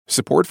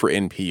Support for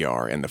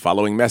NPR and the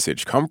following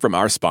message come from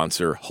our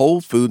sponsor,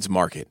 Whole Foods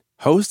Market.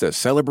 Host a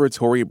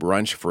celebratory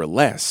brunch for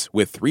less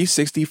with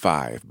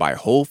 365 by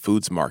Whole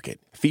Foods Market,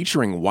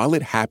 featuring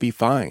wallet-happy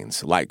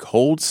finds like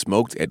cold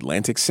smoked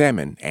Atlantic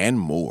salmon and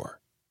more.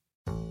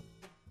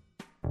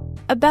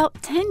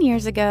 About 10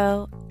 years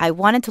ago, I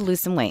wanted to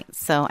lose some weight,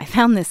 so I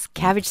found this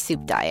cabbage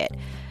soup diet.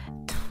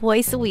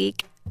 Twice a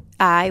week,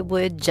 I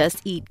would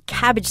just eat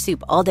cabbage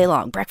soup all day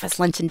long, breakfast,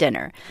 lunch, and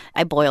dinner.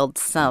 I boiled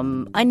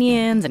some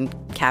onions and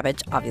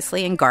cabbage,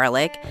 obviously, and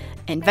garlic,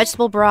 and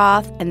vegetable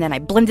broth, and then I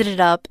blended it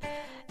up,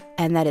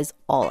 and that is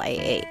all I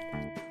ate.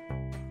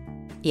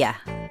 Yeah,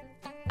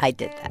 I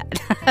did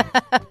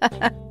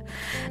that.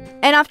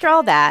 And after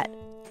all that,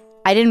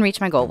 I didn't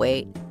reach my goal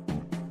weight.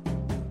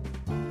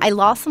 I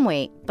lost some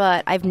weight,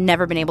 but I've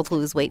never been able to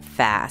lose weight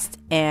fast.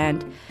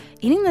 And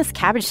eating this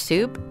cabbage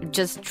soup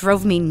just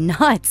drove me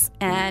nuts.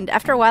 And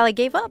after a while, I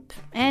gave up,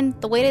 and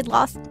the weight I'd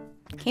lost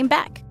came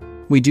back.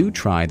 We do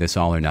try this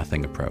all or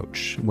nothing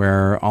approach,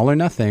 where all or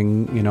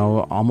nothing,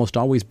 almost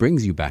always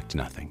brings you back to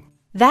nothing.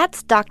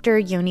 That's Dr.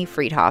 Yoni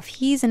Friedhoff.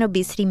 He's an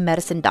obesity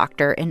medicine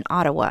doctor in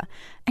Ottawa.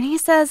 And he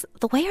says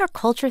the way our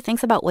culture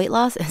thinks about weight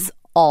loss is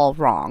all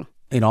wrong.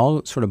 It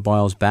all sort of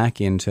boils back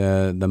into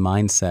the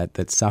mindset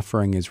that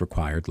suffering is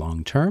required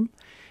long term,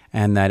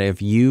 and that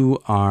if you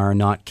are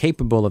not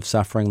capable of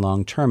suffering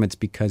long term, it's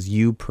because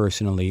you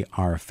personally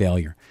are a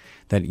failure,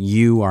 that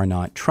you are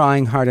not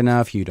trying hard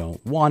enough, you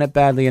don't want it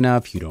badly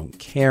enough, you don't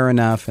care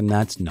enough, and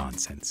that's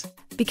nonsense.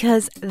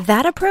 Because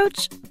that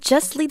approach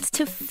just leads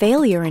to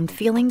failure and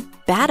feeling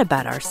bad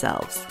about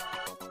ourselves.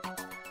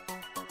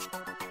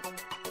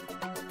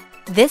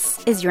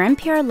 This is your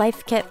NPR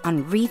Life Kit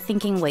on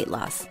rethinking weight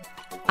loss.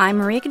 I'm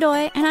Maria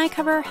Godoy, and I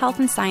cover health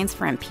and science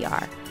for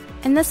NPR.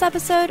 In this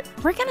episode,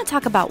 we're going to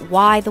talk about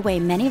why the way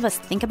many of us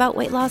think about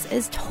weight loss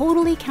is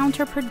totally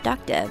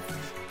counterproductive,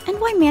 and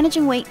why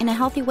managing weight in a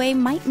healthy way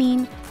might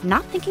mean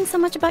not thinking so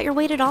much about your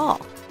weight at all.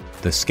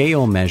 The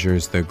scale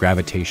measures the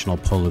gravitational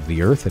pull of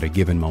the Earth at a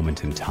given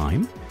moment in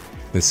time.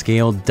 The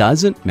scale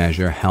doesn't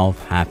measure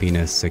health,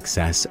 happiness,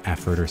 success,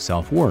 effort, or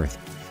self-worth.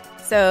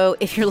 So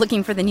if you're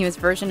looking for the newest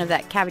version of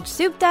that cabbage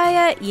soup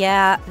diet,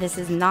 yeah, this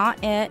is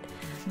not it.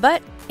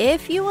 But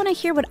if you want to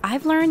hear what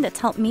I've learned that's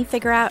helped me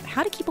figure out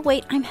how to keep a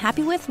weight I'm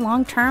happy with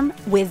long term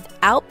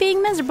without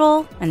being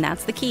miserable, and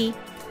that's the key,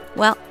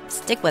 well,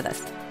 stick with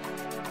us.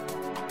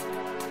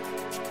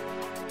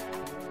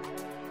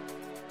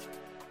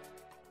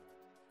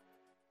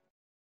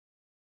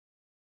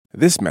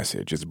 This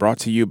message is brought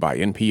to you by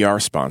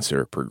NPR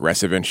sponsor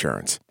Progressive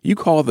Insurance. You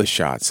call the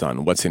shots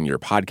on what's in your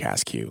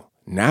podcast queue.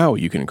 Now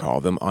you can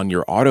call them on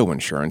your auto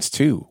insurance,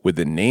 too, with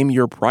the Name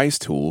Your Price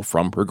tool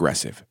from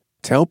Progressive.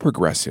 Tell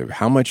Progressive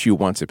how much you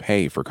want to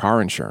pay for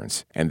car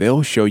insurance, and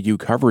they'll show you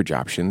coverage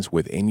options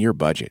within your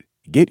budget.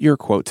 Get your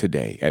quote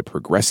today at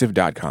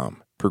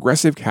Progressive.com.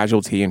 Progressive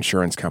Casualty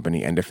Insurance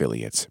Company and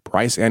Affiliates.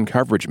 Price and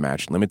coverage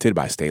match limited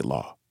by state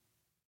law.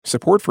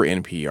 Support for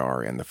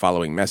NPR and the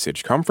following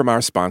message come from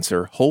our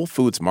sponsor, Whole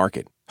Foods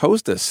Market.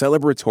 Host a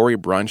celebratory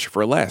brunch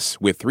for less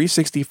with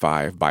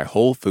 365 by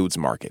Whole Foods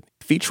Market,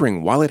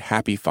 featuring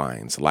wallet-happy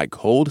finds like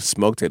cold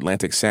smoked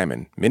Atlantic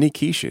salmon, mini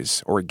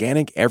quiches,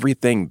 organic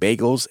everything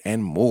bagels,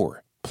 and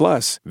more.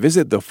 Plus,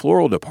 visit the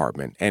floral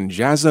department and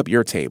jazz up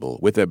your table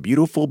with a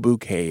beautiful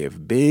bouquet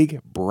of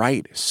big,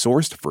 bright,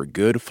 sourced for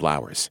good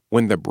flowers.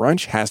 When the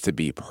brunch has to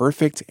be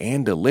perfect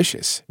and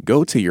delicious,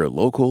 go to your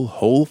local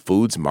Whole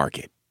Foods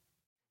Market.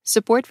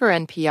 Support for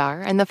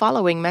NPR and the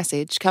following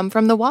message come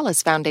from the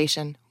Wallace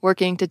Foundation,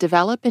 working to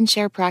develop and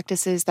share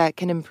practices that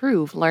can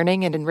improve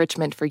learning and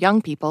enrichment for young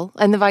people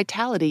and the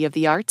vitality of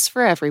the arts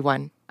for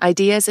everyone.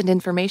 Ideas and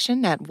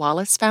information at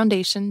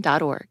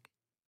wallacefoundation.org.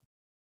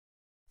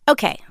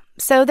 Okay,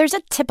 so there's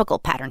a typical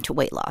pattern to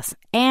weight loss.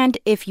 And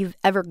if you've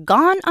ever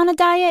gone on a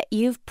diet,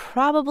 you've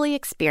probably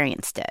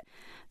experienced it.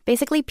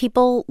 Basically,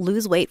 people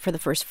lose weight for the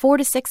first 4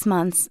 to 6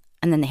 months,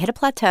 and then they hit a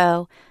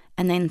plateau,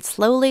 and then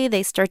slowly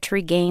they start to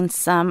regain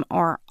some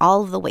or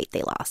all of the weight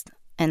they lost.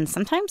 And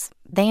sometimes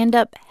they end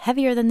up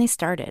heavier than they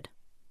started.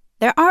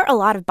 There are a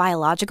lot of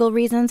biological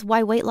reasons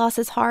why weight loss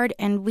is hard,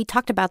 and we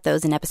talked about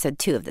those in episode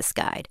 2 of this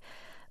guide.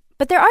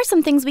 But there are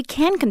some things we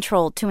can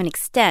control to an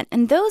extent,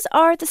 and those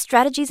are the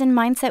strategies and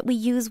mindset we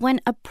use when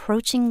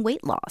approaching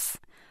weight loss.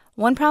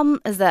 One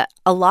problem is that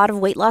a lot of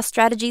weight loss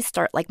strategies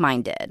start like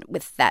mine did,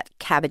 with that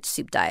cabbage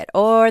soup diet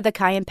or the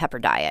cayenne pepper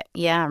diet.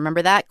 Yeah,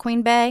 remember that,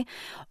 Queen Bey?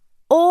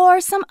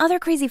 Or some other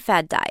crazy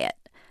fad diet.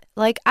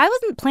 Like, I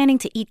wasn't planning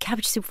to eat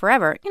cabbage soup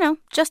forever,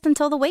 just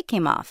until the weight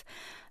came off.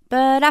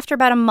 But after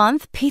about a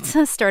month,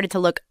 pizza started to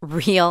look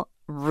real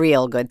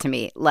good to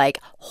me, like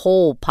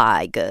whole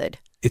pie good.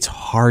 It's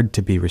hard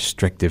to be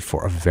restrictive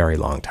for a very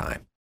long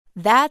time.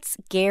 That's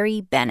Gary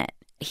Bennett.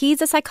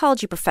 He's a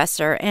psychology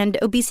professor and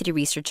obesity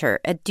researcher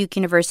at Duke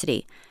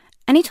University.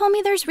 And he told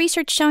me there's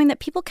research showing that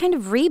people kind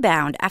of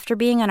rebound after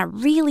being on a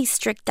really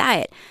strict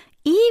diet,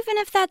 even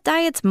if that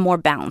diet's more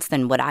balanced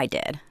than what I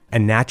did.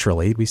 And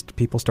naturally,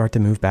 people start to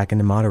move back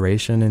into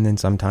moderation, and then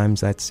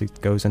sometimes it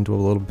goes into a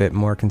little bit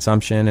more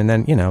consumption, and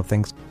then,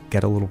 things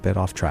get a little bit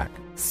off track.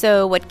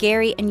 So what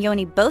Gary and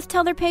Yoni both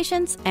tell their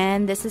patients,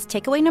 and this is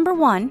takeaway number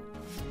 1,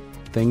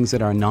 things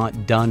that are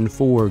not done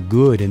for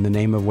good in the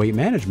name of weight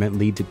management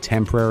lead to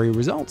temporary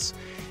results.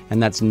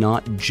 And that's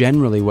not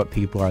generally what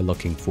people are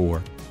looking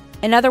for.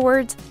 in other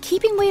words,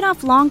 keeping weight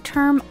off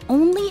long-term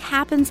only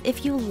happens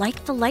if you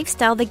like the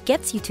lifestyle that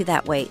gets you to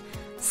that weight,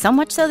 so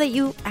much so that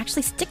you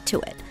actually stick to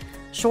it.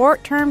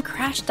 Short-term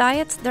crash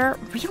diets, they're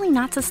really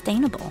not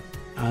sustainable.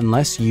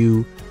 Unless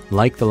you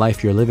like the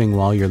life you're living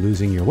while you're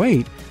losing your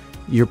weight,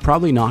 you're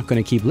probably not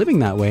going to keep living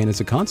that way. And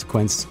as a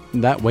consequence,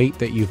 that weight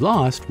that you've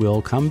lost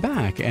will come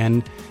back.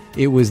 And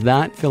it was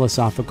that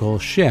philosophical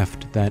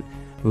shift that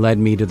led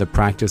me to the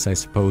practice, I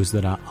suppose,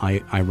 that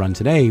I run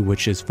today,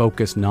 which is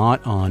focused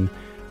not on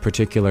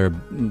particular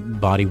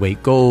body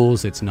weight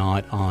goals. It's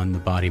not on the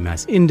body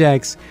mass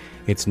index.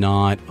 It's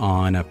not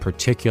on a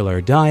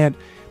particular diet,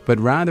 but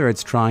rather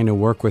it's trying to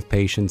work with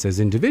patients as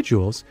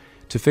individuals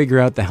to figure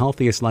out the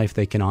healthiest life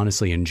they can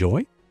honestly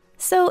enjoy.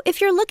 So if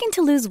you're looking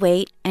to lose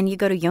weight and you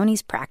go to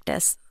Yoni's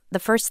practice, the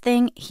first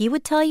thing he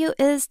would tell you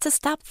is to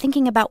stop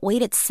thinking about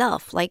weight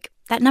itself. Like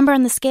that number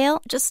on the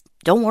scale, just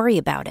don't worry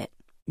about it.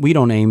 We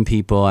don't aim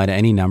people at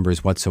any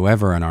numbers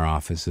whatsoever in our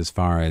office as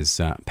far as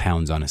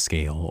pounds on a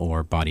scale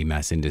or body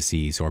mass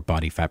indices or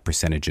body fat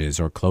percentages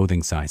or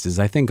clothing sizes.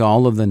 I think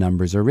all of the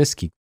numbers are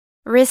risky.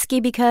 Risky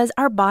because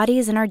our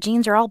bodies and our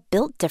genes are all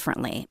built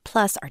differently.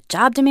 Plus, our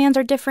job demands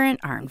are different,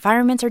 our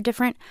environments are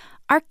different,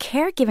 our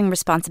caregiving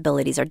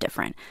responsibilities are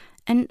different,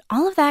 and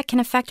all of that can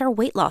affect our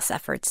weight loss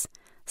efforts.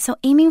 So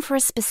aiming for a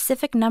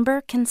specific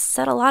number can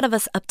set a lot of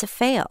us up to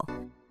fail.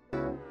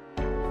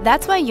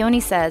 That's why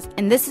Yoni says,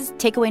 and this is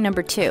takeaway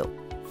number 2,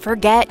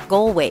 forget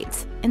goal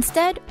weights.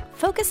 Instead,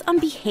 focus on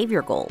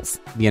behavior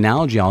goals. The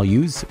analogy I'll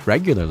use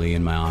regularly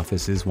in my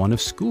office is one of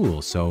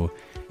school. So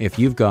if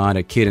you've got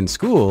a kid in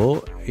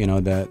school,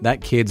 that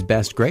kid's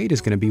best grade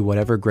is going to be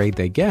whatever grade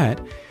they get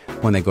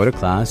when they go to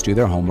class, do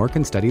their homework,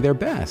 and study their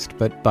best.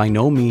 But by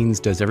no means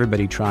does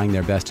everybody trying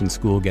their best in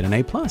school get an A+.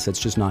 It's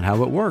just not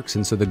how it works.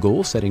 And so the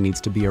goal setting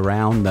needs to be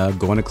around the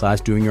going to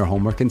class, doing your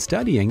homework, and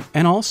studying,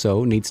 and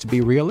also needs to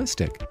be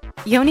realistic.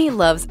 Yoni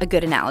loves a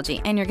good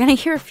analogy, and you're going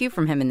to hear a few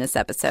from him in this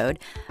episode.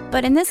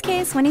 But in this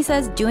case, when he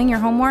says doing your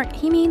homework,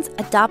 he means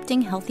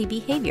adopting healthy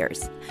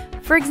behaviors.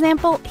 For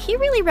example, he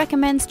really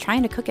recommends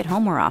trying to cook at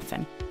home more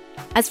often.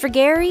 As for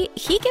Gary,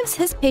 he gives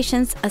his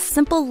patients a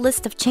simple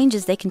list of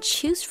changes they can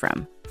choose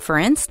from. For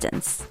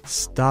instance,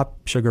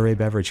 stop sugary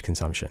beverage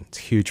consumption. It's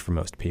huge for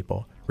most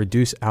people.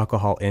 Reduce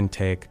alcohol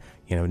intake,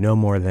 no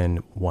more than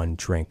 1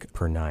 drink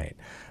per night.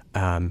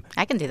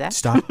 I can do that.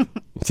 Stop.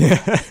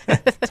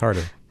 It's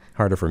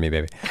harder for me,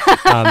 baby.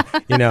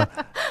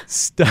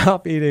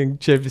 Stop eating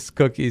chips,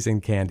 cookies,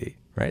 and candy,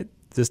 right?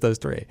 Just those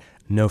 3.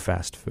 No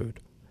fast food.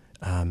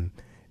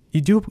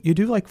 You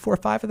do like 4 or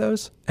 5 of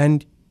those,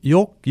 and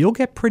you'll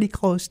get pretty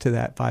close to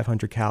that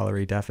 500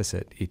 calorie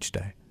deficit each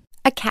day.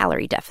 A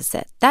calorie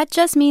deficit. That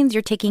just means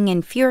you're taking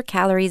in fewer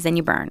calories than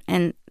you burn,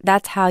 and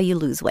that's how you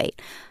lose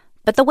weight.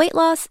 But the weight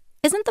loss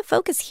isn't the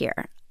focus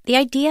here. The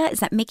idea is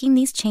that making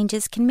these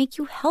changes can make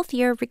you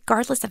healthier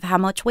regardless of how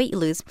much weight you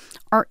lose,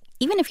 or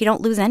even if you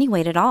don't lose any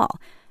weight at all.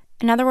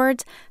 In other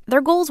words, they're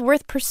goals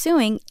worth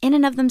pursuing in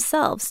and of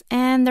themselves,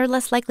 and they're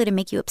less likely to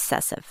make you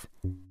obsessive.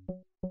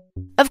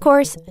 Of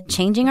course,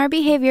 changing our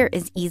behavior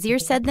is easier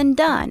said than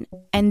done,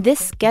 and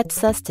this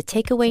gets us to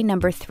takeaway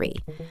number 3.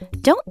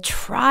 Don't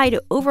try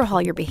to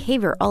overhaul your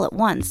behavior all at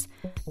once.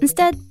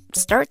 Instead,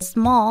 start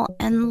small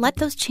and let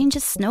those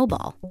changes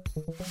snowball.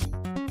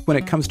 When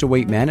it comes to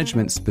weight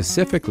management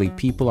specifically,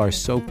 people are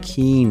so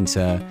keen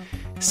to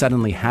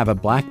suddenly have a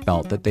black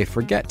belt that they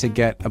forget to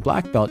get a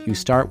black belt. You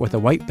start with a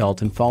white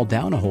belt and fall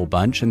down a whole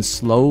bunch, and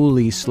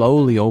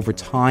slowly over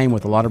time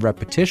with a lot of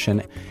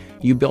repetition,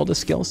 you build a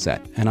skill set.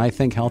 And I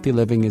think healthy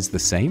living is the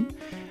same.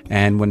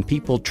 And when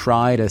people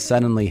try to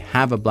suddenly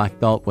have a black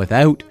belt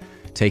without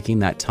taking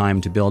that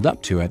time to build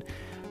up to it,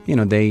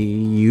 they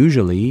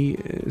usually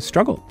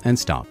struggle and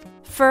stop.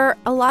 For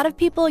a lot of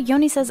people,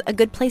 Yoni says a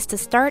good place to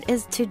start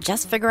is to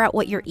just figure out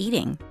what you're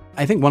eating.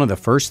 I think one of the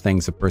first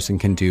things a person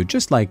can do,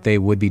 just like they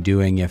would be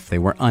doing if they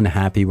were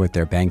unhappy with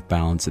their bank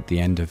balance at the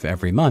end of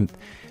every month,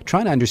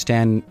 trying to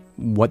understand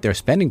what their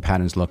spending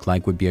patterns look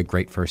like would be a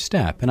great first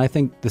step. And I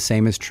think the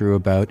same is true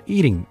about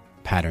eating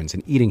patterns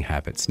and eating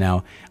habits.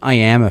 Now, I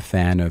am a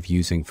fan of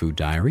using food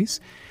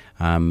diaries.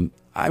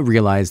 I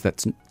realize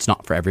that it's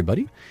not for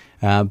everybody,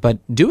 but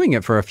doing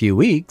it for a few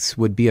weeks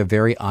would be a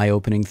very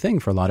eye-opening thing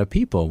for a lot of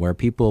people, where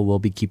people will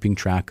be keeping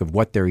track of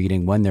what they're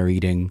eating, when they're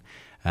eating,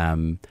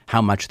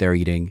 how much they're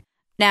eating.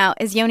 Now,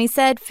 as Yoni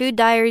said, food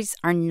diaries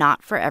are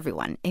not for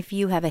everyone. If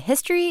you have a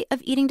history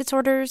of eating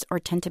disorders or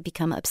tend to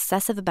become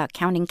obsessive about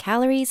counting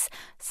calories,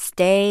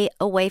 stay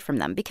away from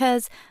them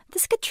because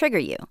this could trigger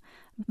you.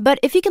 But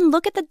if you can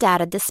look at the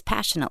data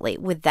dispassionately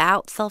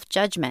without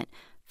self-judgment,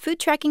 food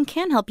tracking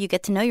can help you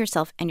get to know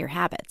yourself and your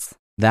habits.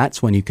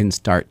 That's when you can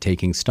start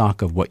taking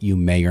stock of what you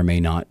may or may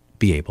not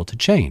be able to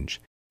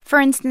change. For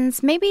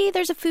instance, maybe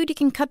there's a food you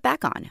can cut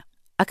back on.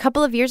 A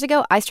couple of years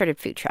ago, I started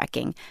food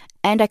tracking,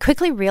 and I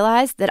quickly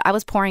realized that I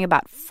was pouring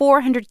about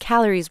 400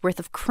 calories worth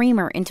of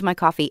creamer into my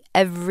coffee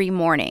every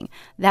morning.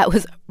 That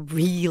was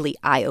really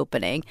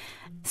eye-opening.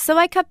 So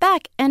I cut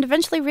back and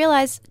eventually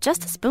realized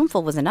just a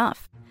spoonful was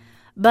enough.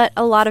 But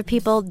a lot of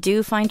people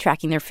do find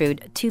tracking their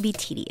food to be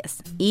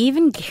tedious.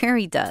 Even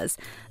Gary does.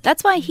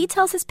 That's why he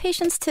tells his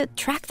patients to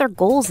track their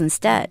goals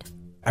instead.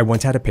 I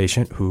once had a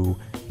patient who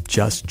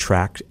just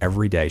tracked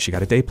every day. She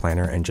got a day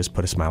planner and just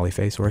put a smiley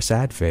face or a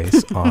sad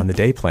face on the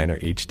day planner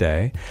each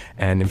day.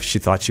 And if she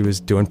thought she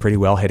was doing pretty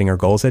well hitting her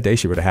goals that day,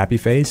 she wrote a happy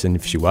face. And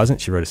if she wasn't,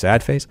 she wrote a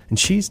sad face. And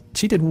she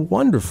did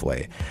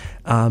wonderfully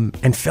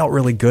and felt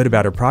really good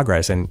about her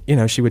progress. And, you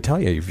know, she would tell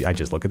you, I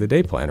just look at the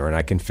day planner and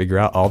I can figure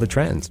out all the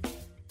trends.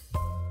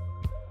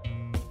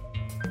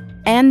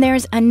 And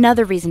there's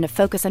another reason to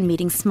focus on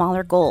meeting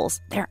smaller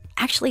goals. They're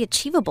actually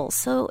achievable,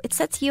 so it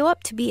sets you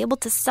up to be able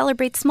to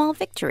celebrate small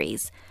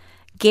victories.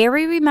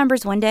 Gary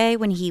remembers one day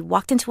when he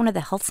walked into one of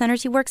the health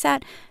centers he works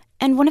at,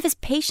 and one of his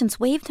patients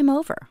waved him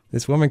over.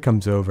 This woman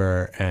comes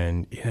over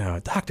and,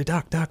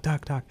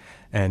 doc.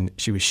 And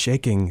she was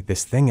shaking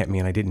this thing at me,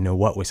 and I didn't know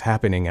what was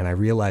happening. And I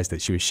realized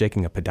that she was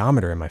shaking a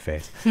pedometer in my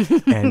face.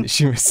 And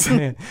she was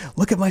saying,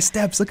 look at my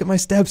steps.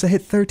 I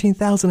hit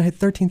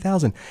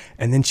 13,000.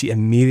 And then she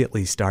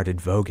immediately started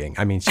voguing.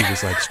 I mean, she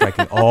was like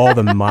striking all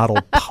the model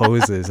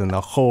poses and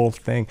the whole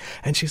thing.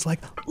 And she's like,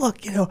 look,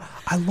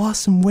 I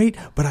lost some weight,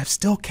 but I've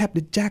still kept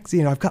it jacked.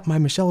 I've got my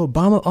Michelle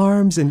Obama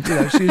arms. And,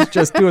 she was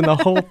just doing the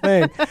whole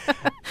thing.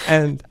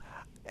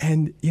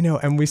 And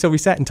we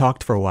sat and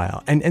talked for a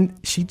while, and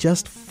she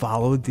just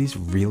followed these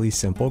really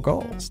simple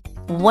goals.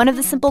 One of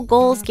the simple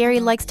goals Gary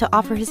likes to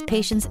offer his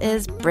patients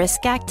is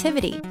brisk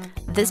activity.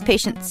 This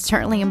patient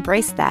certainly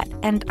embraced that,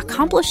 and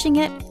accomplishing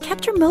it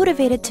kept her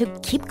motivated to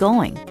keep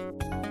going.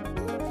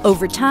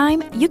 Over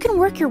time, you can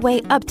work your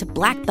way up to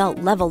black belt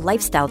level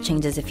lifestyle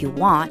changes if you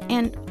want,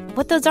 and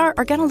what those are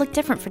going to look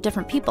different for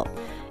different people.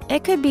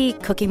 It could be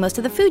cooking most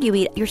of the food you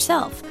eat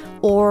yourself,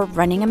 or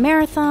running a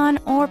marathon,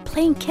 or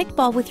playing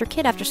kickball with your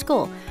kid after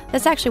school.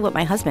 That's actually what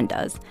my husband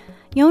does.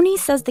 Yoni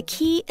says the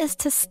key is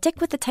to stick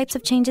with the types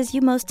of changes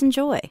you most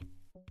enjoy.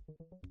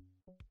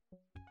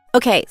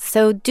 Okay,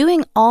 so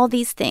doing all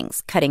these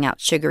things, cutting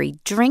out sugary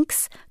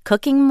drinks,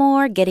 cooking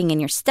more, getting in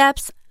your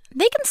steps,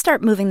 they can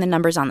start moving the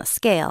numbers on the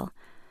scale.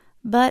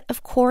 But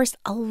of course,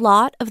 a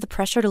lot of the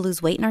pressure to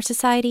lose weight in our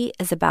society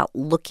is about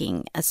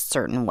looking a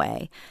certain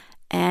way.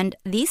 And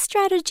these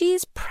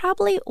strategies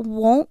probably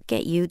won't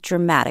get you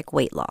dramatic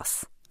weight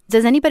loss.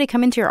 Does anybody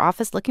come into your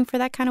office looking for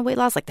that kind of weight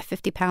loss, like the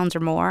 50 pounds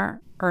or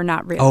more, or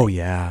not really? Oh,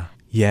 yeah.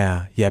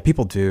 Yeah,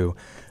 people do.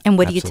 And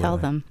what do you tell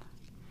them?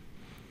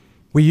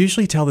 We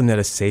usually tell them that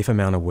a safe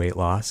amount of weight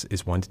loss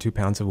is 1 to 2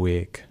 pounds a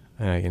week.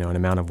 An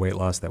amount of weight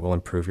loss that will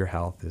improve your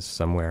health is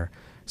somewhere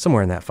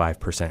in that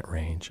 5%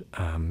 range.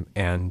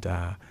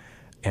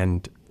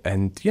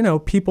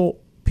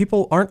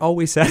 People aren't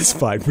always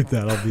satisfied with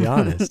that, I'll be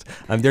honest.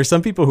 There's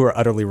some people who are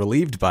utterly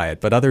relieved by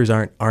it, but others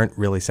aren't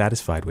really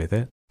satisfied with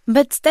it.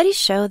 But studies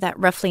show that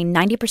roughly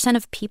 90%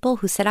 of people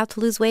who set out to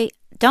lose weight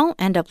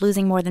don't end up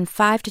losing more than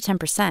 5 to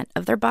 10%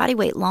 of their body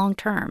weight long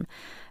term.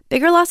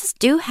 Bigger losses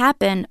do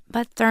happen,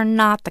 but they're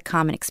not the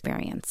common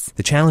experience.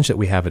 The challenge that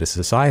we have at a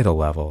societal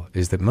level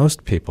is that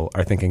most people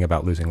are thinking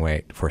about losing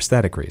weight for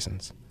aesthetic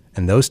reasons.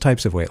 And those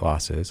types of weight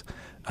losses,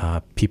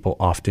 people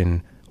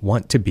often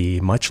want to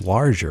be much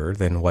larger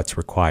than what's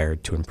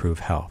required to improve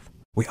health.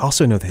 We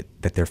also know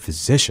that their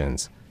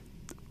physicians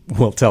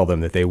will tell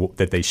them that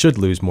they should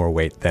lose more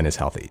weight than is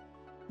healthy.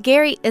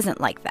 Gary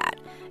isn't like that.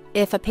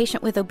 If a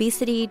patient with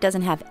obesity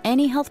doesn't have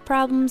any health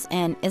problems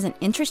and isn't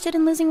interested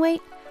in losing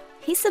weight,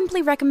 he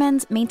simply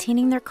recommends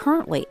maintaining their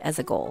current weight as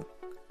a goal.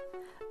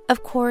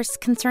 Of course,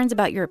 concerns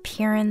about your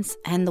appearance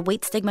and the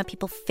weight stigma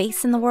people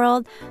face in the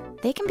world,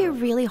 they can be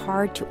really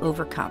hard to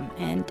overcome.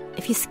 And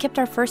if you skipped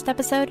our first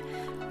episode,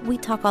 we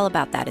talk all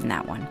about that in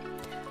that one.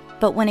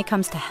 But when it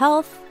comes to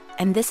health,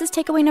 and this is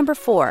takeaway number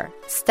 4,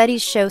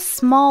 studies show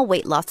small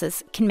weight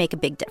losses can make a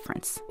big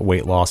difference.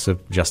 Weight loss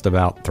of just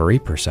about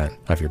 3%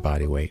 of your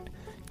body weight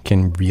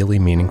can really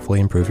meaningfully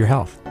improve your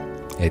health.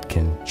 It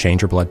can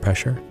change your blood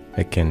pressure.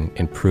 It can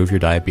improve your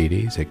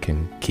diabetes. It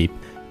can keep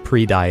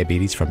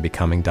pre-diabetes from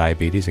becoming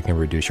diabetes. It can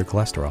reduce your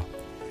cholesterol.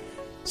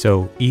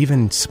 So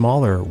even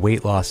smaller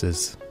weight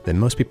losses than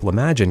most people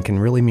imagine can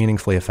really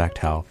meaningfully affect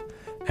health.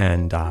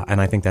 And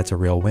I think that's a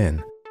real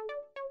win.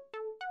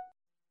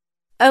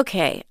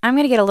 Okay, I'm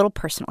going to get a little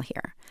personal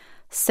here.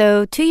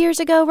 So 2 years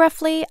ago,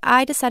 roughly,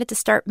 I decided to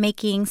start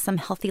making some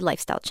healthy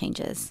lifestyle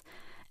changes.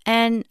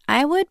 And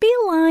I would be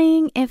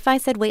lying if I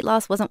said weight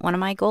loss wasn't one of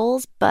my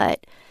goals,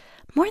 but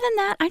more than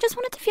that, I just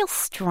wanted to feel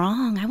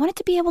strong. I wanted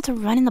to be able to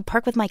run in the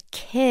park with my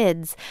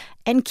kids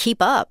and keep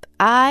up.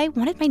 I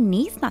wanted my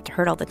knees not to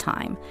hurt all the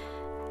time.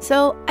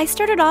 So I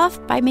started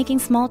off by making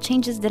small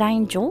changes that I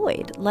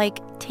enjoyed, like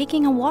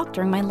taking a walk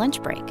during my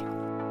lunch break.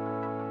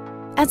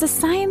 As a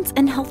science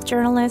and health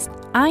journalist,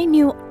 I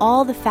knew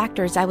all the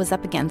factors I was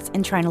up against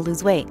in trying to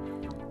lose weight.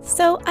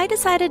 So I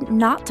decided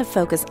not to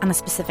focus on a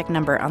specific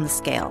number on the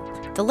scale,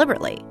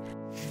 deliberately.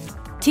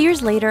 2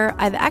 years later,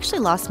 I've actually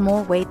lost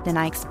more weight than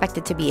I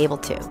expected to be able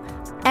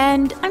to.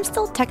 And I'm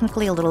still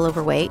technically a little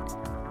overweight,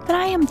 but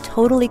I am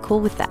totally cool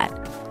with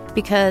that.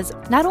 Because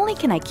not only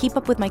can I keep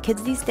up with my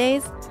kids these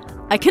days,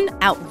 I can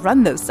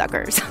outrun those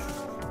suckers.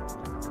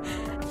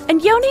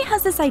 And Yoni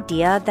has this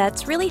idea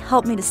that's really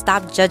helped me to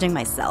stop judging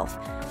myself.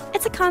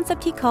 It's a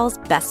concept he calls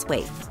best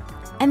weight.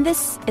 And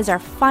this is our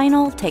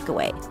final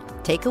takeaway.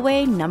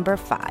 Takeaway number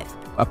 5.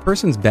 A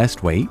person's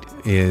best weight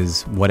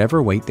is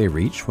whatever weight they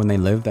reach when they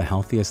live the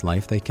healthiest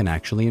life they can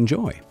actually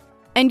enjoy.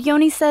 And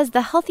Yoni says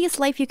the healthiest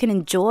life you can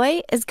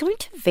enjoy is going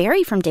to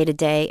vary from day to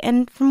day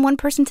and from one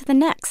person to the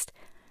next.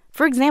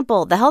 For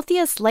example, the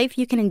healthiest life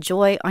you can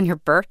enjoy on your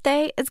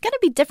birthday is going to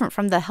be different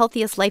from the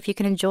healthiest life you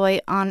can enjoy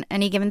on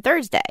any given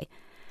Thursday.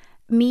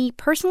 Me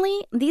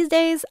personally, these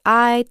days,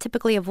 I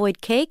typically avoid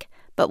cake,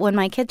 but when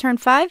my kid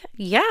turned 5,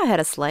 yeah, I had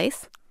a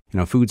slice. You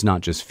know, food's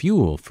not just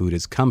fuel. Food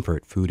is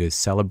comfort. Food is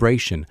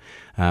celebration.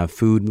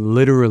 Food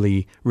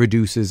literally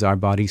reduces our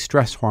body's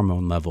stress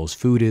hormone levels.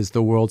 Food is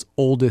the world's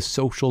oldest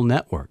social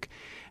network.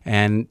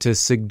 And to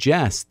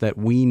suggest that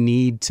we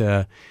need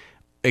to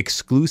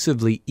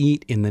exclusively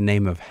eat in the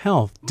name of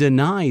health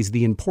denies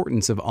the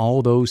importance of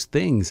all those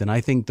things. And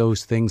I think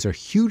those things are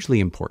hugely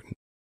important.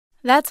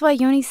 That's why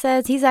Yoni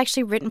says he's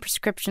actually written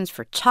prescriptions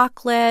for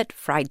chocolate,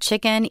 fried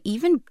chicken,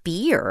 even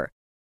beer.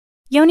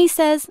 Yoni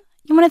says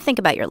you want to think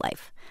about your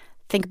life.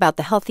 Think about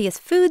the healthiest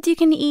foods you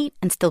can eat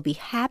and still be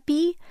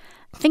happy.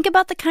 Think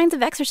about the kinds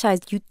of exercise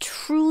you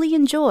truly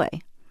enjoy.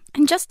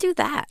 And just do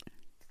that.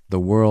 The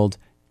world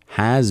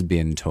has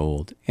been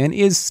told and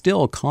is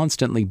still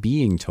constantly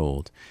being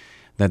told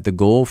that the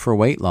goal for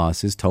weight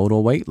loss is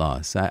total weight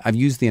loss. I've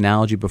used the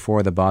analogy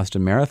before, the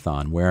Boston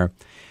Marathon, where,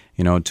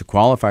 you know, to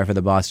qualify for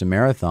the Boston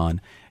Marathon,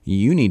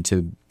 you need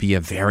to be a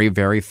very,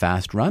 very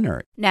fast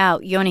runner. Now,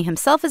 Yoni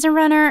himself is a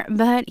runner,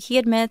 but he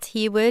admits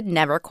he would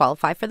never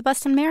qualify for the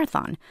Boston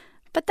Marathon.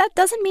 But that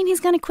doesn't mean he's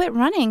going to quit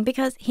running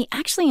because he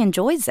actually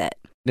enjoys it.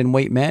 In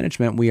weight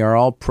management, we are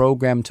all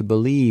programmed to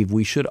believe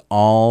we should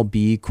all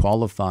be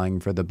qualifying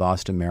for the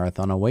Boston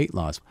Marathon of weight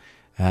loss.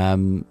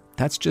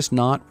 That's just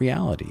not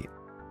reality.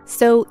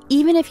 So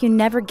even if you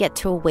never get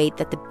to a weight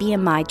that the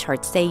BMI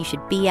charts say you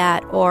should be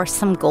at or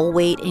some goal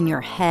weight in your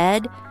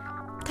head,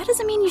 that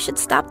doesn't mean you should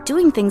stop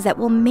doing things that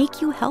will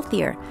make you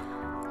healthier.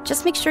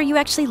 Just make sure you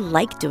actually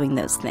like doing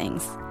those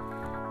things.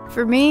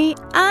 For me,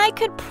 I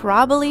could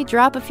probably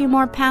drop a few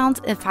more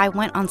pounds if I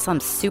went on some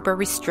super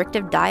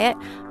restrictive diet,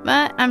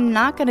 but I'm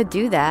not going to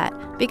do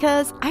that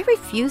because I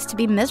refuse to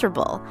be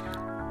miserable.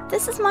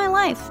 This is my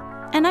life,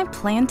 and I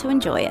plan to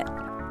enjoy it.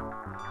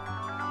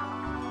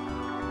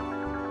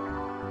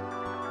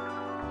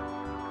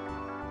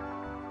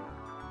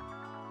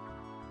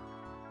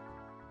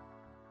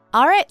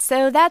 All right,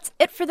 so that's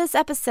it for this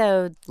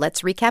episode.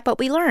 Let's recap what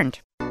we learned.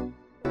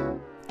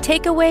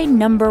 Takeaway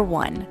number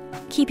 1.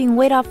 Keeping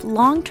weight off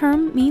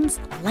long-term means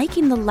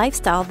liking the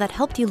lifestyle that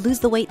helped you lose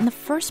the weight in the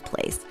first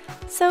place.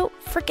 So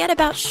forget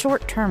about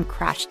short-term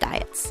crash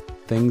diets.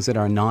 Things that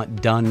are not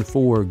done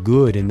for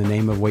good in the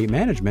name of weight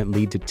management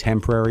lead to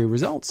temporary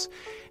results.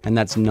 And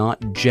that's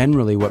not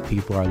generally what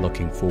people are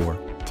looking for.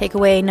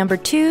 Takeaway number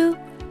 2.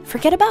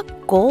 Forget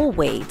about goal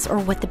weights or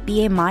what the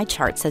BMI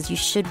chart says you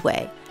should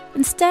weigh.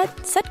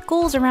 Instead, set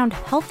goals around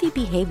healthy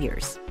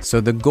behaviors.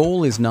 So the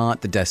goal is not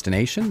the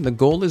destination. The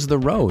goal is the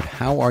road.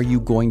 How are you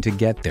going to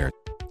get there?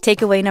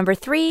 Takeaway number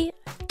 3,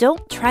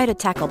 don't try to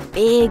tackle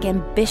big,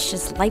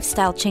 ambitious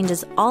lifestyle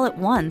changes all at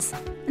once.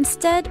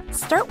 Instead,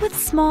 start with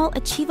small,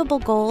 achievable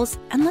goals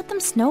and let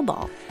them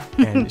snowball.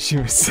 And she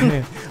was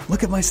saying,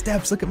 look at my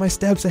steps.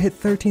 I hit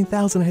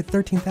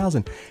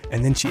 13,000.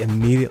 And then she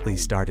immediately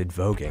started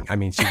voguing. I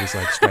mean, she was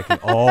like striking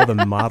all the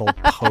model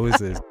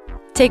poses.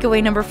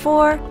 Takeaway number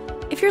 4,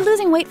 if you're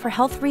losing weight for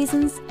health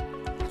reasons,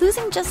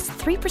 losing just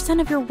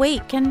 3% of your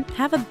weight can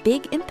have a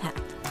big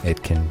impact.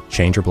 It can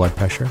change your blood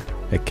pressure.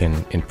 It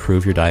can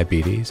improve your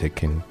diabetes. It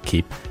can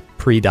keep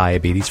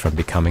pre-diabetes from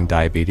becoming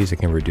diabetes. It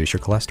can reduce your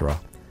cholesterol.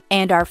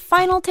 And our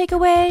final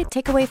takeaway,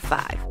 takeaway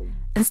 5.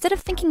 Instead of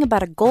thinking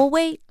about a goal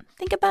weight,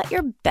 think about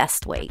your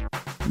best weight.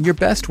 Your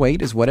best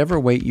weight is whatever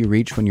weight you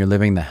reach when you're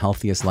living the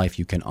healthiest life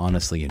you can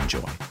honestly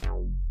enjoy.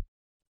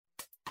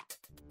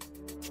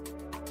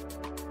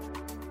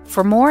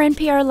 For more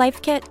NPR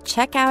Life Kit,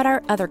 check out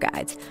our other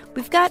guides.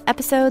 We've got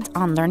episodes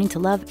on learning to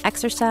love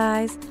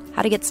exercise,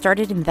 how to get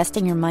started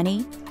investing your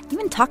money,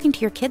 even talking to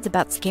your kids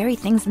about scary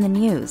things in the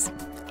news,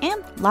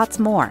 and lots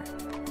more.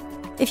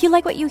 If you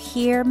like what you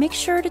hear, make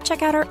sure to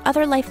check out our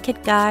other Life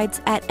Kit guides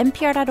at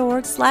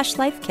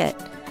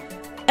npr.org/lifekit.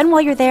 And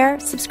while you're there,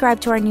 subscribe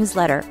to our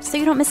newsletter so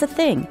you don't miss a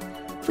thing.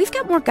 We've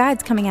got more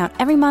guides coming out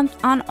every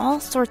month on all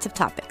sorts of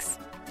topics.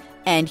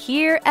 And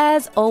here,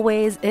 as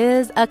always,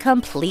 is a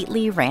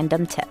completely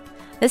random tip.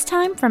 This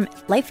time from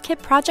Life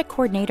Kit project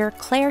coordinator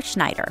Claire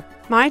Schneider.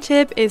 My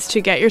tip is to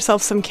get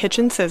yourself some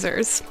kitchen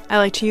scissors. I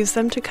like to use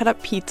them to cut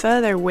up pizza.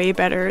 They're way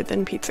better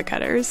than pizza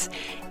cutters.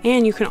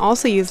 And you can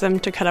also use them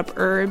to cut up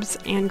herbs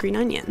and green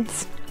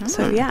onions.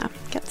 So yeah,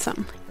 get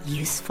some.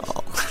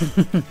 Useful.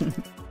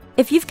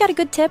 If you've got a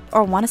good tip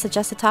or want to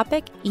suggest a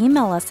topic,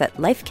 email us at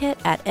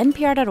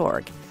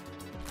lifekit@npr.org.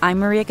 I'm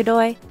Maria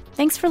Godoy.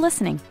 Thanks for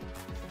listening.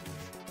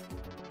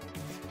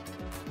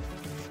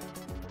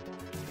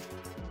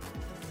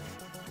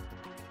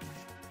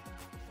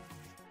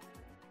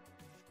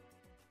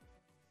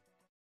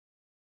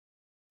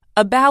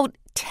 About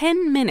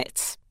 10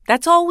 minutes.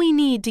 That's all we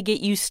need to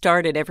get you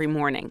started every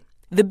morning.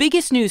 The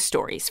biggest news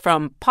stories,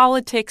 from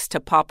politics to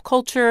pop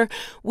culture,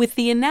 with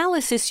the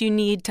analysis you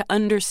need to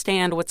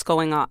understand what's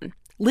going on.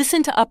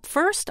 Listen to Up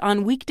First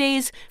on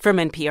weekdays from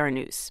NPR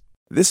News.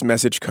 This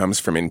message comes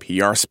from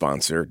NPR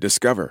sponsor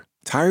Discover.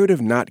 Tired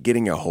of not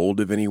getting a hold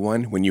of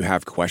anyone when you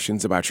have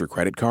questions about your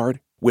credit card?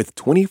 With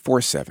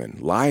 24/7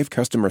 live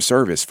customer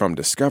service from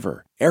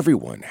Discover,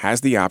 everyone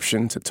has the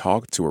option to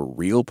talk to a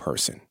real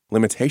person.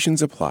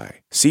 Limitations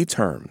apply. See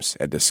terms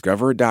at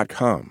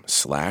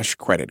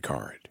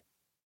discover.com/creditcard.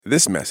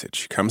 This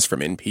message comes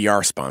from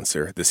NPR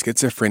sponsor, the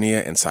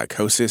Schizophrenia and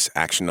Psychosis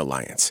Action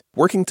Alliance,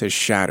 working to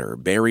shatter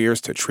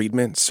barriers to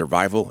treatment,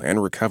 survival,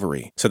 and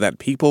recovery so that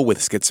people with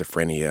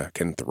schizophrenia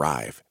can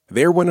thrive.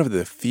 They're one of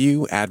the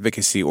few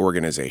advocacy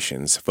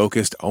organizations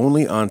focused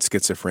only on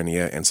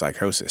schizophrenia and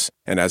psychosis,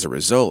 and as a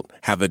result,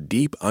 have a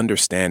deep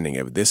understanding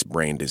of this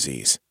brain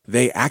disease.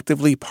 They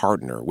actively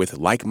partner with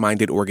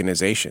like-minded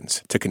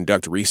organizations to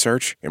conduct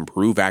research,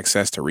 improve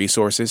access to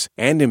resources,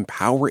 and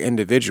empower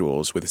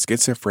individuals with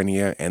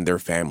schizophrenia and their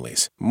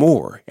families.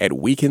 More at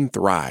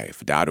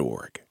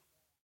wecanthrive.org.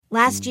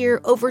 Last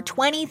year, over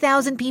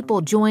 20,000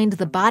 people joined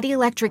the Body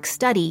Electric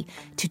study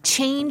to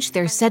change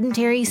their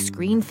sedentary,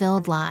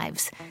 screen-filled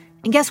lives.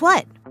 And guess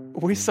what?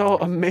 We saw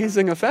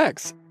amazing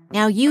effects.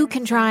 Now you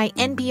can try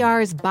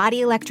NPR's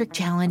Body Electric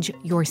Challenge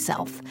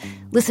yourself.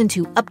 Listen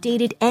to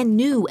updated and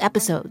new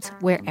episodes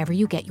wherever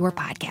you get your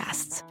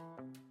podcasts.